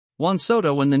Juan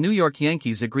Soto and the New York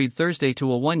Yankees agreed Thursday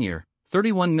to a one-year,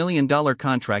 $31 million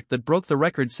contract that broke the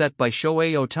record set by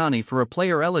Shohei Ohtani for a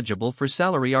player eligible for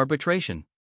salary arbitration.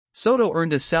 Soto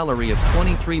earned a salary of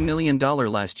 $23 million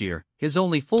last year, his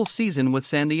only full season with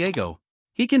San Diego.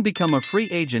 He can become a free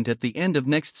agent at the end of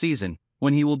next season,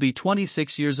 when he will be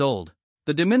 26 years old.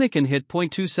 The Dominican hit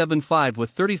 .275 with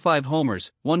 35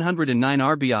 homers, 109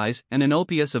 RBIs, and an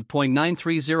OPS of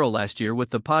 .930 last year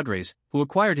with the Padres, who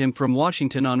acquired him from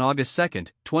Washington on August 2,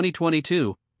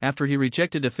 2022, after he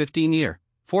rejected a 15-year,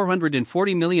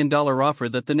 $440 million offer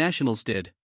that the Nationals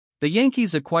did. The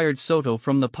Yankees acquired Soto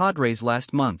from the Padres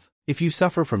last month. If you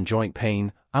suffer from joint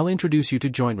pain, I'll introduce you to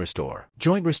Joint Restore.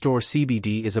 Joint Restore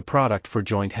CBD is a product for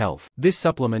joint health. This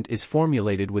supplement is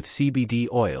formulated with CBD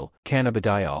oil,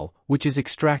 cannabidiol, which is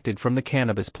extracted from the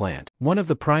cannabis plant. One of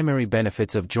the primary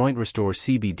benefits of Joint Restore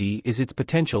CBD is its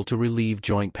potential to relieve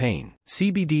joint pain.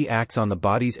 CBD acts on the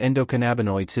body's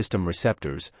endocannabinoid system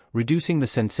receptors, reducing the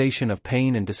sensation of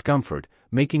pain and discomfort,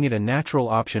 making it a natural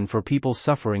option for people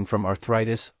suffering from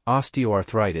arthritis,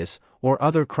 osteoarthritis, or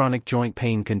other chronic joint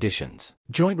pain conditions.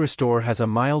 Joint Restore has a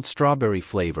mild strawberry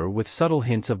flavor with subtle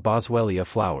hints of boswellia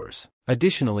flowers.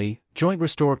 Additionally, Joint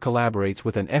Restore collaborates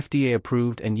with an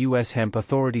FDA-approved and U.S. Hemp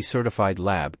Authority-certified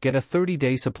lab. Get a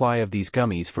 30-day supply of these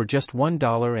gummies for just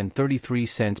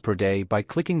 $1.33 per day by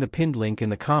clicking the pinned link in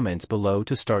the comments below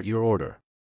to start your order.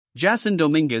 Jason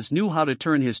Dominguez knew how to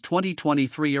turn his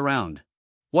 2023 around.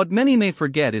 What many may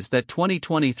forget is that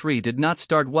 2023 did not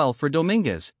start well for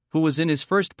Dominguez, who was in his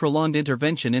first prolonged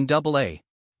intervention in Double-A.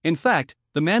 In fact,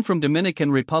 the man from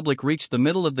Dominican Republic reached the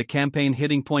middle of the campaign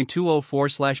hitting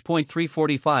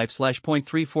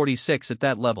 .204/.345/.346 at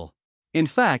that level. In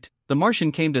fact, the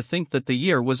Martian came to think that the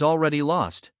year was already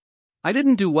lost. I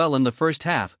didn't do well in the first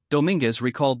half, Dominguez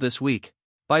recalled this week.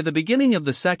 By the beginning of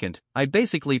the second, I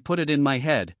basically put it in my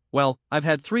head, well, I've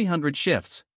had 300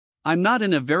 shifts. I'm not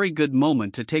in a very good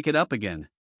moment to take it up again.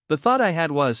 The thought I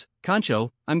had was,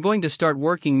 Concho, I'm going to start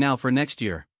working now for next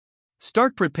year.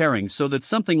 Start preparing so that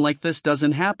something like this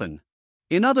doesn't happen.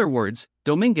 In other words,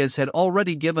 Dominguez had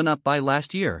already given up by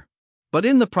last year. But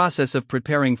in the process of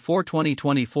preparing for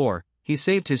 2024, he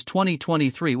saved his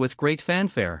 2023 with great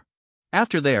fanfare.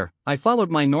 After there, I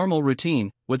followed my normal routine,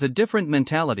 with a different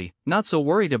mentality, not so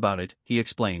worried about it, he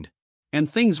explained. And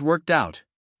things worked out.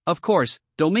 Of course,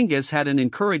 Dominguez had an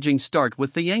encouraging start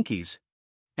with the Yankees.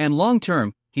 And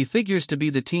long-term, he figures to be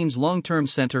the team's long-term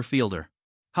center fielder.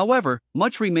 However,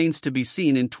 much remains to be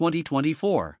seen in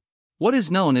 2024. What is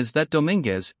known is that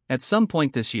Dominguez, at some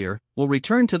point this year, will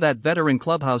return to that veteran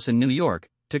clubhouse in New York,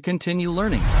 to continue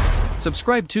learning.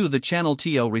 Subscribe to the channel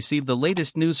to receive the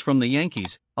latest news from the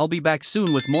Yankees. I'll be back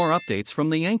soon with more updates from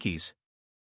the Yankees.